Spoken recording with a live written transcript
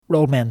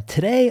Roadman,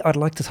 today I'd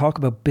like to talk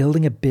about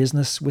building a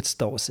business with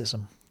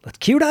stoicism. Let's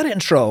cue that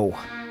intro.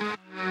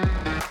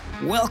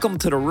 Welcome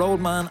to the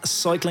Roadman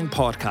Cycling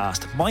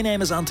Podcast. My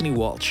name is Anthony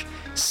Walsh.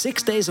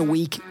 6 days a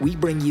week, we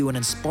bring you an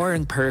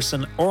inspiring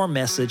person or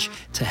message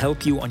to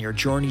help you on your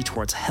journey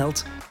towards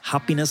health,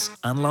 happiness,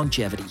 and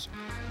longevity.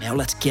 Now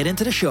let's get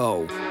into the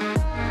show.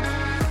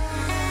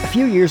 A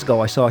few years ago,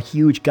 I saw a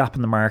huge gap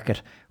in the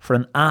market for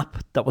an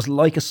app that was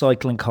like a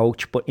cycling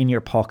coach, but in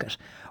your pocket.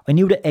 I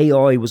knew that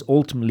AI was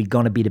ultimately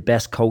going to be the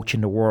best coach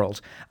in the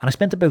world, and I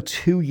spent about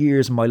 2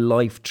 years of my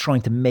life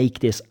trying to make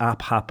this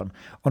app happen.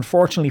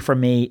 Unfortunately for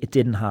me, it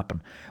didn't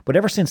happen. But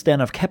ever since then,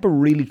 I've kept a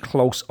really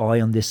close eye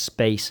on this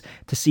space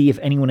to see if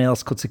anyone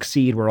else could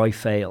succeed where I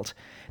failed.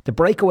 The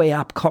Breakaway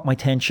app caught my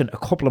attention a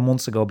couple of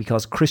months ago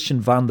because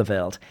Christian Van de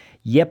Velde,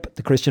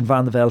 the Christian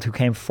Van de Velde who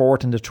came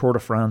fourth in the Tour de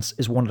France,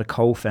 is one of the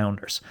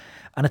co-founders.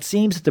 And it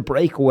seems that the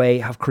Breakaway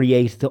have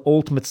created the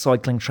ultimate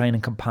cycling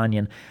training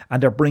companion,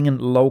 and they're bringing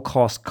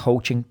low-cost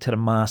coaching to the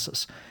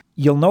masses.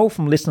 You'll know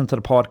from listening to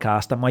the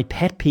podcast that my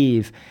pet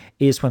peeve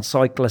is when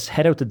cyclists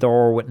head out the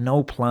door with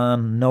no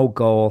plan, no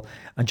goal,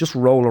 and just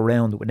roll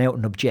around without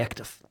an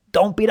objective.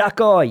 Don't be that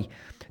guy.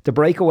 The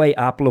Breakaway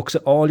app looks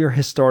at all your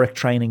historic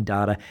training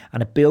data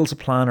and it builds a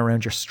plan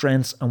around your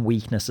strengths and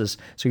weaknesses,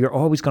 so you're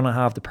always going to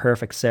have the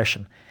perfect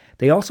session.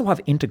 They also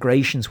have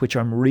integrations which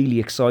I'm really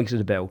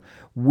excited about,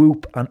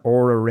 Whoop and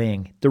Oura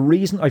Ring. The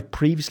reason I've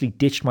previously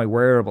ditched my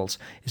wearables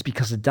is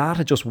because the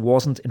data just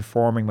wasn't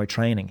informing my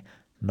training.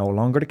 No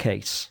longer the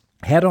case.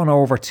 Head on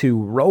over to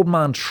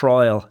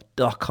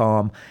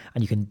roadmantrial.com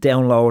and you can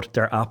download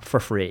their app for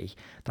free.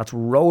 That's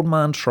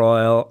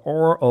roadmantrial,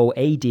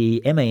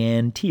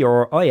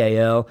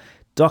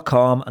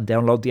 roadmantrial.com, and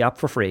download the app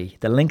for free.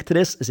 The link to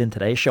this is in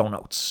today's show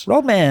notes.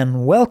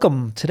 Roadman,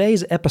 welcome.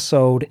 Today's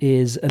episode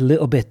is a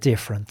little bit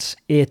different.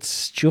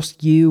 It's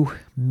just you,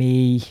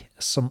 me,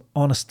 some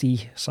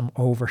honesty, some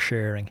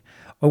oversharing.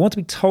 I want to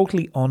be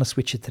totally honest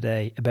with you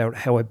today about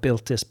how I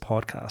built this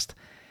podcast.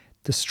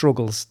 The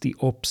struggles, the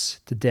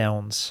ups, the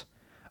downs.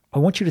 I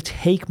want you to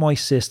take my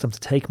system, to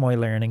take my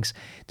learnings,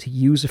 to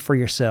use it for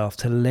yourself,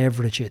 to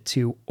leverage it,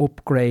 to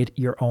upgrade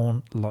your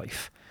own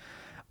life.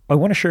 I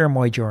want to share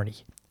my journey.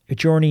 A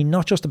journey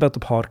not just about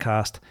the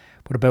podcast,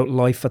 but about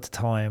life at the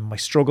time, my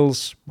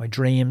struggles, my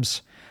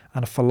dreams,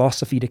 and a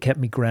philosophy that kept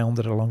me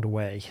grounded along the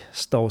way,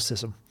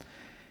 Stoicism.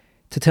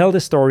 To tell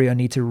this story, I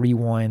need to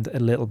rewind a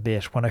little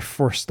bit. When I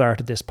first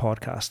started this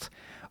podcast,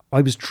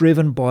 I was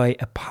driven by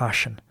a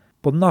passion,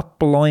 but not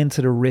blind to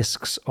the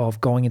risks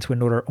of going into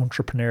another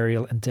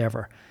entrepreneurial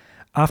endeavour.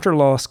 After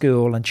law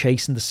school and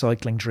chasing the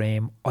cycling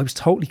dream, I was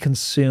totally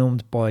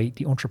consumed by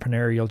the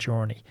entrepreneurial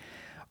journey.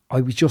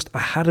 I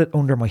had it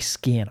under my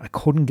skin. I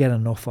couldn't get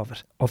enough of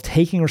it, of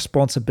taking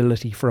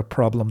responsibility for a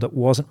problem that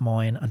wasn't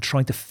mine and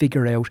trying to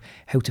figure out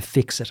how to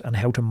fix it and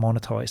how to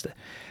monetize it.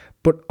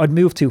 But I'd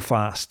moved too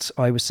fast.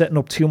 I was setting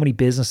up too many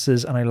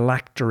businesses and I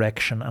lacked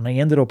direction, and I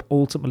ended up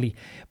ultimately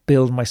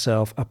building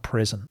myself a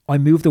prison. I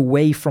moved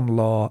away from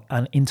law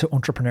and into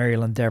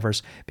entrepreneurial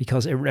endeavors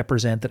because it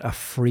represented a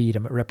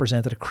freedom, it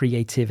represented a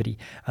creativity.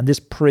 And this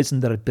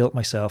prison that I'd built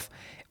myself,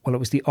 well, it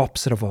was the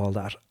opposite of all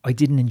that. I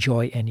didn't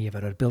enjoy any of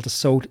it. I'd built a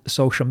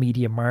social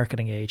media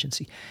marketing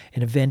agency,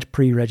 an event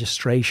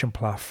pre-registration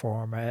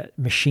platform, a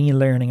machine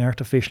learning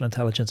artificial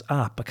intelligence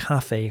app, a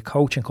cafe, a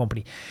coaching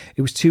company.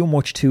 It was too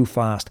much too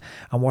fast.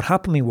 And what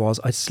happened to me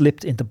was I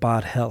slipped into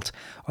bad health.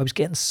 I was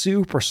getting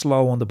super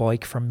slow on the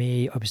bike for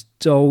me. I was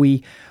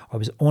doughy. I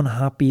was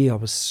unhappy. I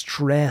was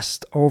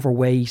stressed,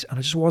 overweight, and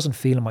I just wasn't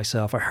feeling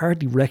myself. I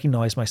hardly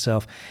recognised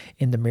myself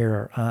in the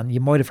mirror. And you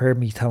might have heard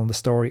me telling the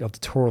story of the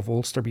Tour of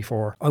Ulster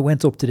before. I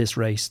went up to this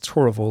race,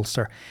 Tour of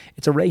Ulster.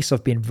 It's a race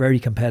I've been very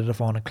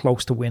competitive on and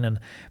close to winning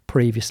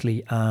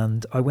previously.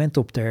 And I went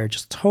up there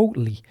just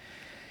totally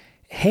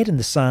head in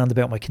the sand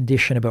about my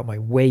condition, about my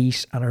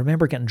weight. And I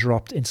remember getting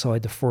dropped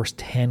inside the first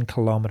 10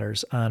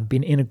 kilometres and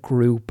being in a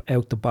group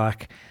out the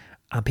back.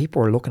 And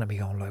people were looking at me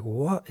going like,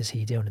 what is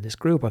he doing in this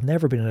group? I've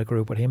never been in a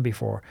group with him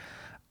before.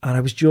 And I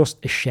was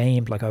just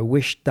ashamed. Like, I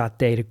wished that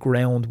day the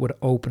ground would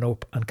open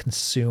up and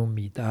consume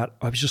me. That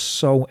I was just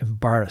so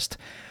embarrassed.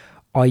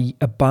 I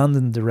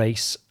abandoned the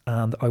race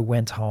and I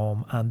went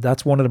home. And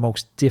that's one of the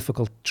most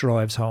difficult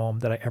drives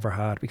home that I ever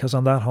had, because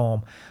on that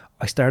home,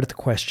 I started to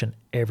question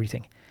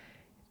everything.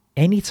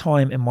 Any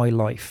time in my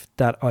life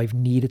that I've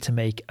needed to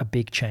make a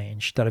big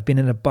change, that I've been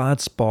in a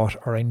bad spot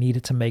or I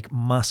needed to make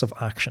massive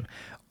action,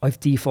 I've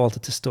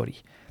defaulted to study,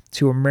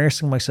 to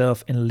immersing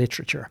myself in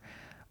literature.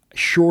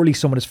 Surely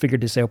someone has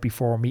figured this out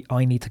before me.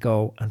 I need to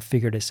go and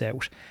figure this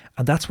out.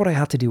 And that's what I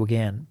had to do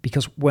again,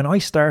 because when I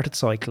started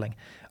cycling,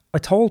 I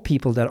told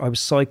people that I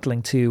was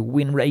cycling to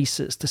win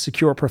races, to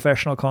secure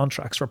professional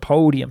contracts, for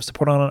podiums, to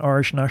put on an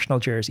Irish national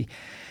jersey.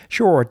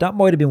 Sure, that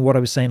might have been what I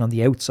was saying on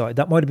the outside.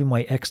 That might have been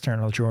my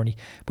external journey,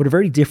 but a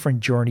very different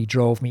journey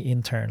drove me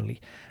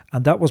internally.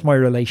 And that was my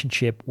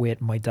relationship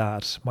with my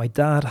dad. My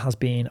dad has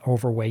been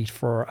overweight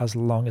for as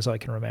long as I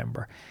can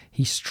remember.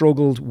 He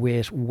struggled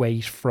with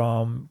weight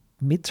from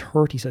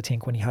mid-30s, I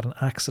think, when he had an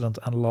accident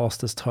and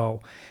lost his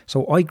toe.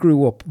 So I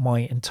grew up my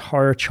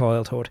entire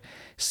childhood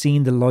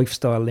seeing the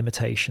lifestyle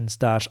limitations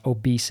that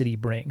obesity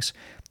brings,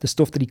 the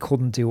stuff that he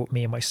couldn't do with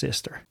me and my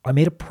sister. I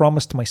made a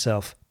promise to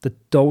myself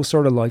that those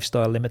sort of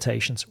lifestyle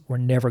limitations were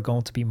never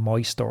going to be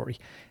my story,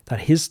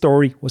 that his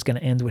story was going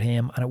to end with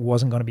him and it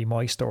wasn't going to be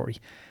my story.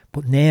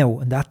 But now,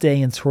 on that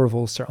day in Tour of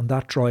Ulster, on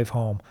that drive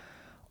home,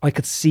 I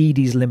could see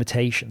these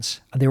limitations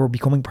and they were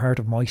becoming part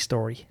of my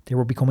story. They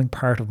were becoming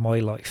part of my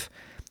life.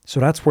 So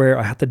that's where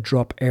I had to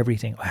drop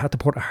everything. I had to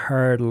put a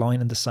hard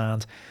line in the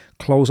sand,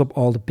 close up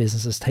all the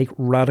businesses, take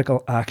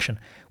radical action.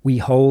 We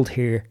hold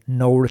here,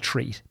 no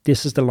retreat.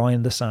 This is the line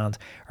in the sand.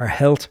 Our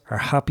health, our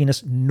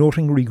happiness,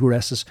 nothing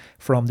regresses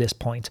from this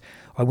point.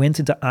 I went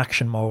into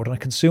action mode and I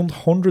consumed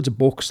hundreds of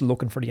books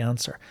looking for the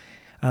answer.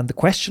 And the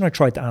question I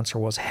tried to answer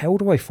was, how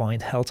do I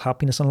find health,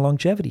 happiness and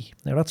longevity?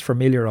 Now that's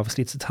familiar,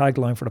 obviously, it's the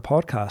tagline for the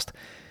podcast.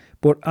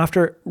 But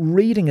after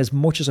reading as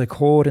much as I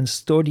could and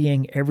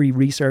studying every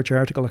research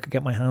article I could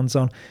get my hands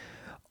on,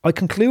 I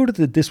concluded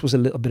that this was a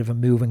little bit of a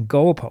moving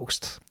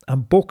goalpost,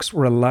 and books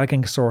were a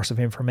lagging source of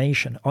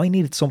information. I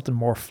needed something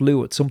more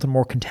fluid, something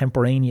more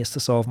contemporaneous to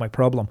solve my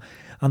problem.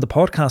 And the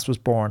podcast was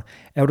born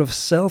out of a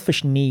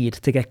selfish need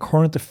to get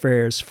current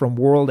affairs from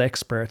world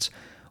experts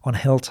on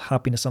health,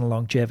 happiness and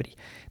longevity.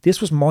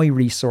 This was my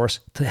resource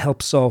to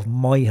help solve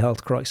my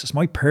health crisis,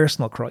 my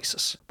personal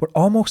crisis. But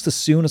almost as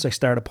soon as I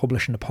started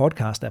publishing the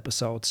podcast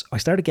episodes, I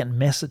started getting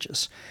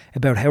messages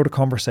about how the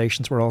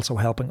conversations were also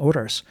helping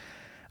others.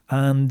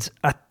 And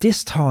at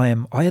this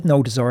time, I had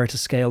no desire to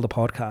scale the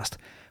podcast,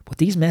 but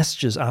these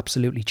messages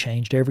absolutely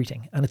changed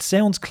everything. And it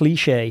sounds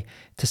cliche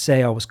to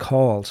say I was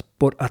called,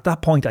 but at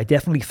that point I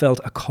definitely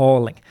felt a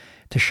calling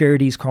to share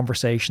these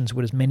conversations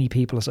with as many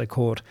people as I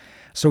could.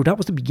 So that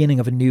was the beginning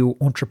of a new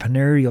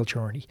entrepreneurial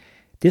journey.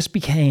 This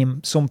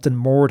became something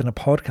more than a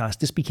podcast.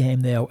 This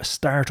became now a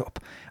startup.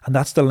 And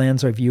that's the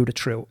lens I viewed it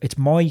through. It's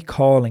my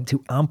calling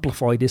to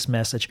amplify this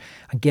message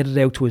and get it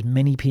out to as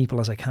many people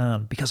as I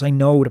can, because I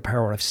know the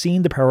power. I've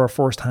seen the power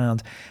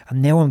firsthand.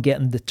 And now I'm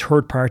getting the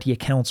third-party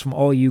accounts from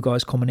all you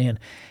guys coming in,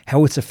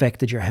 how it's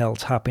affected your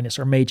health, happiness,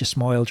 or made you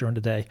smile during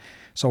the day.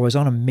 So I was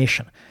on a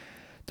mission.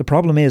 The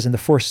problem is, in the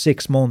first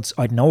 6 months,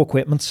 I'd no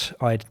equipment,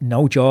 I'd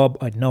no job,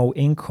 I'd no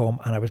income,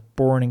 and I was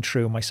burning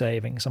through my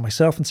savings. And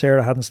myself and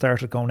Sarah hadn't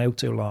started going out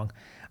too long.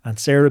 And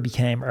Sarah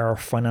became our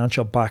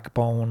financial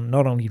backbone,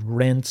 not only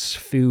rents,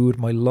 food,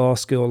 my law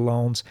school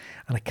loans,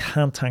 and I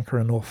can't thank her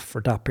enough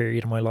for that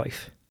period of my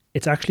life.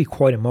 It's actually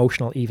quite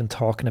emotional even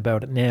talking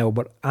about it now,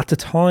 but at the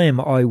time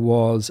I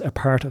was a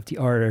part of the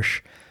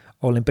Irish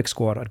Olympic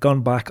squad. I'd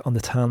gone back on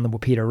the tandem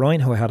with Peter Ryan,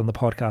 who I had on the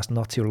podcast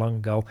not too long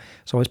ago.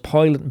 So I was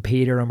piloting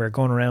Peter and we were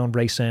going around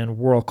racing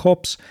World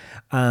Cups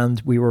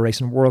and we were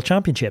racing World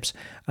Championships.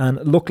 And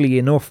luckily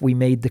enough, we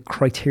made the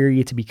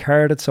criteria to be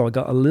carded, so I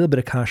got a little bit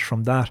of cash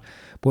from that.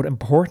 But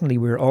importantly,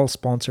 we're also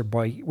sponsored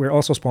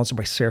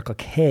by Circle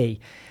K,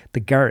 the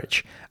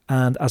garage.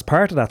 And as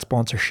part of that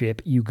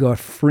sponsorship, you got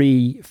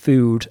free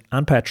food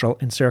and petrol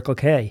in Circle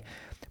K.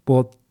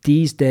 But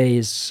these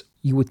days,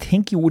 you would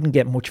think you wouldn't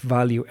get much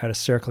value out of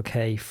Circle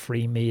K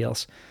free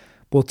meals,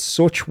 but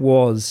such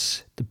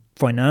was the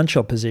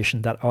financial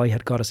position that I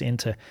had got us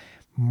into.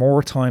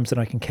 More times than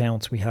I can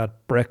count, we had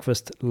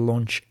breakfast,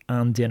 lunch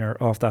and dinner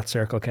off that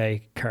Circle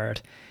K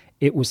card.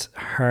 It was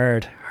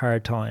hard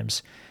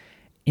times.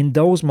 In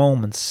those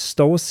moments,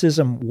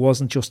 Stoicism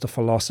wasn't just a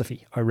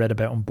philosophy I read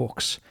about in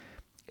books.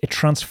 It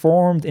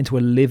transformed into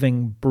a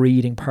living,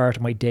 breathing part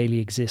of my daily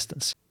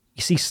existence.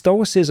 You see,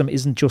 Stoicism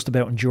isn't just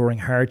about enduring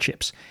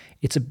hardships.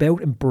 It's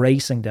about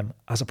embracing them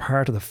as a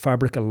part of the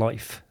fabric of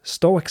life.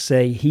 Stoics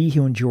say, he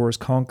who endures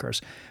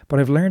conquers. But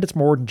I've learned it's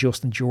more than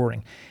just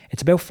enduring.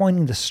 It's about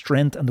finding the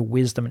strength and the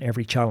wisdom in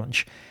every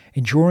challenge.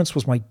 Endurance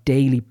was my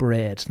daily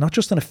bread, not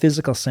just in a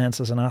physical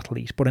sense as an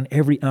athlete, but in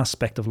every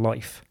aspect of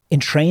life. In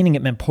training,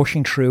 it meant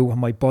pushing through when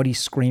my body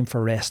screamed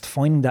for rest,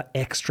 finding that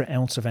extra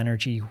ounce of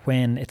energy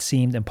when it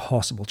seemed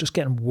impossible, just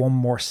getting one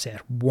more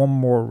set, one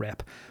more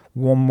rep,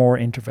 one more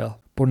interval.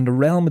 But in the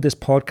realm of this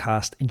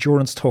podcast,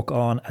 endurance took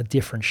on a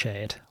different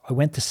shade. I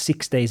went to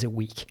 6 days a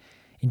week.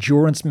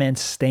 Endurance meant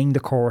staying the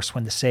course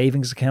when the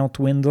savings account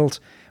dwindled,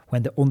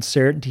 when the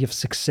uncertainty of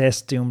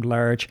success loomed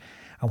large,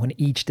 and when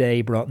each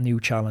day brought new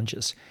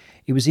challenges.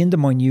 It was in the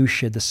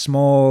minutiae, the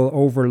small,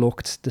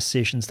 overlooked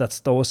decisions that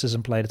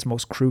Stoicism played its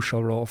most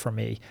crucial role for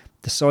me.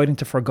 Deciding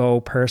to forgo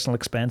personal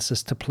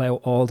expenses to plough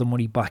all the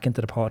money back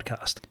into the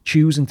podcast.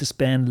 Choosing to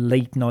spend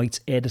late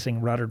nights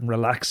editing rather than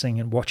relaxing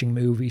and watching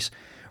movies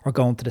or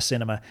going to the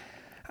cinema.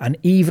 And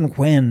even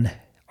when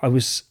I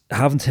was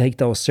having to take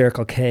those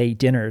Circle K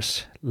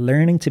dinners,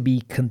 learning to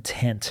be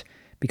content,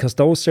 because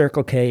those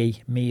Circle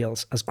K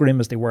meals, as grim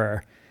as they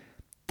were,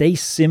 they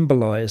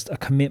symbolised a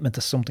commitment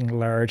to something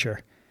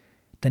larger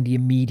than the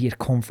immediate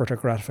comfort or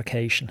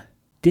gratification.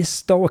 This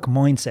stoic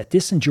mindset,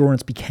 this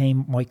endurance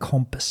became my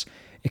compass.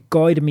 It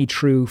guided me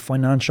through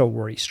financial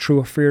worries, through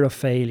a fear of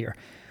failure,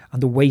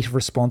 and the weight of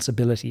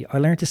responsibility. I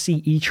learned to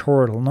see each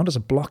hurdle not as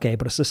a blockade,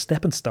 but as a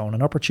stepping stone,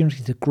 an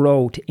opportunity to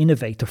grow, to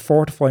innovate, to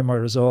fortify my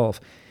resolve.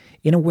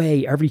 In a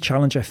way, every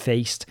challenge I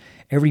faced,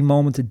 every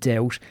moment of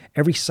doubt,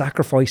 every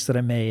sacrifice that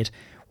I made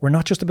were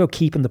not just about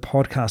keeping the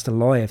podcast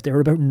alive, they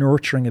were about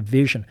nurturing a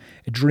vision,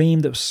 a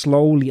dream that was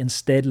slowly and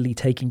steadily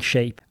taking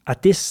shape.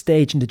 At this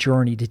stage in the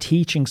journey, the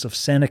teachings of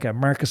Seneca,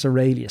 Marcus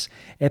Aurelius,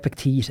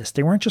 Epictetus,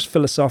 they weren't just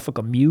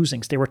philosophical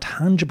musings, they were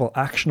tangible,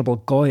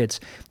 actionable guides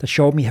that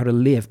showed me how to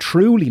live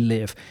through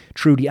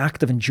the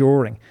act of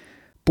enduring.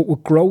 But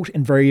with growth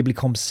invariably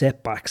comes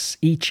setbacks,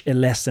 each a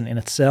lesson in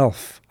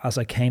itself, as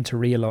I came to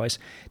realise.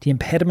 The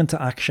impediment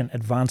to action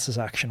advances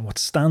action. What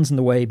stands in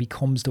the way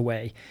becomes the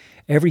way.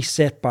 Every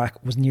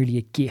setback was nearly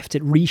a gift.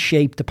 It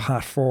reshaped the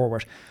path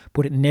forward,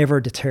 but it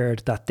never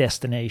deterred that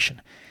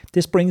destination.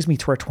 This brings me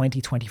to our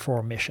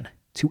 2024 mission,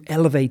 to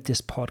elevate this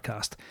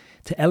podcast.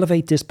 To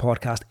elevate this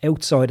podcast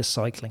outside of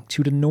cycling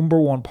to the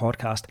 #1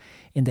 podcast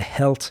in the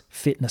health,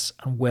 fitness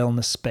and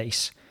wellness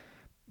space.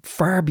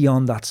 Far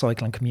beyond that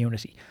cycling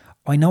community.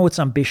 I know it's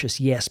ambitious,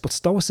 yes, but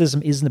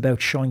Stoicism isn't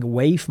about shying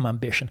away from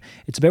ambition.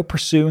 It's about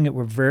pursuing it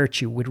with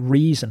virtue, with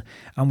reason,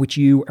 and with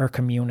you, our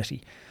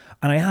community.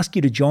 And I ask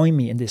you to join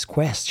me in this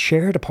quest.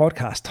 Share the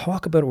podcast,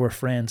 talk about it with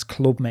friends,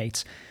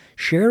 clubmates.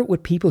 Share it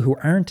with people who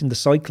aren't in the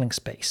cycling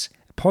space.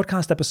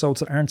 Podcast episodes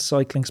that aren't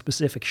cycling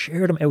specific,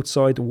 share them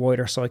outside the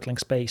wider cycling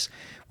space.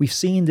 We've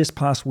seen this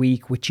past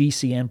week with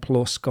GCN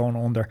Plus going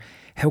under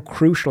how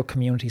crucial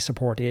community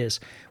support is.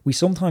 We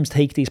sometimes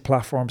take these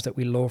platforms that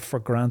we love for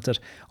granted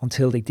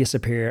until they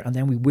disappear, and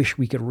then we wish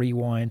we could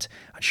rewind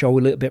and show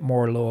a little bit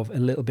more love, a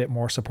little bit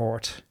more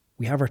support.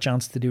 We have our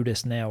chance to do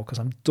this now because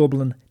I'm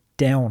doubling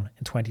down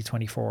in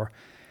 2024.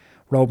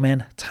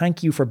 Roadmen,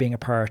 thank you for being a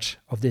part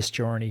of this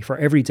journey, for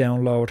every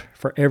download,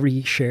 for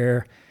every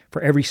share,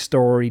 for every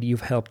story that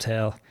you've helped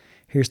tell.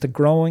 Here's to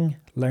growing,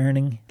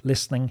 learning,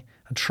 listening,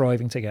 and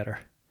thriving together.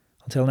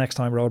 Until next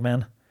time,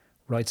 Roadmen,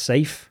 ride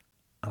safe,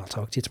 and I'll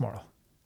talk to you tomorrow.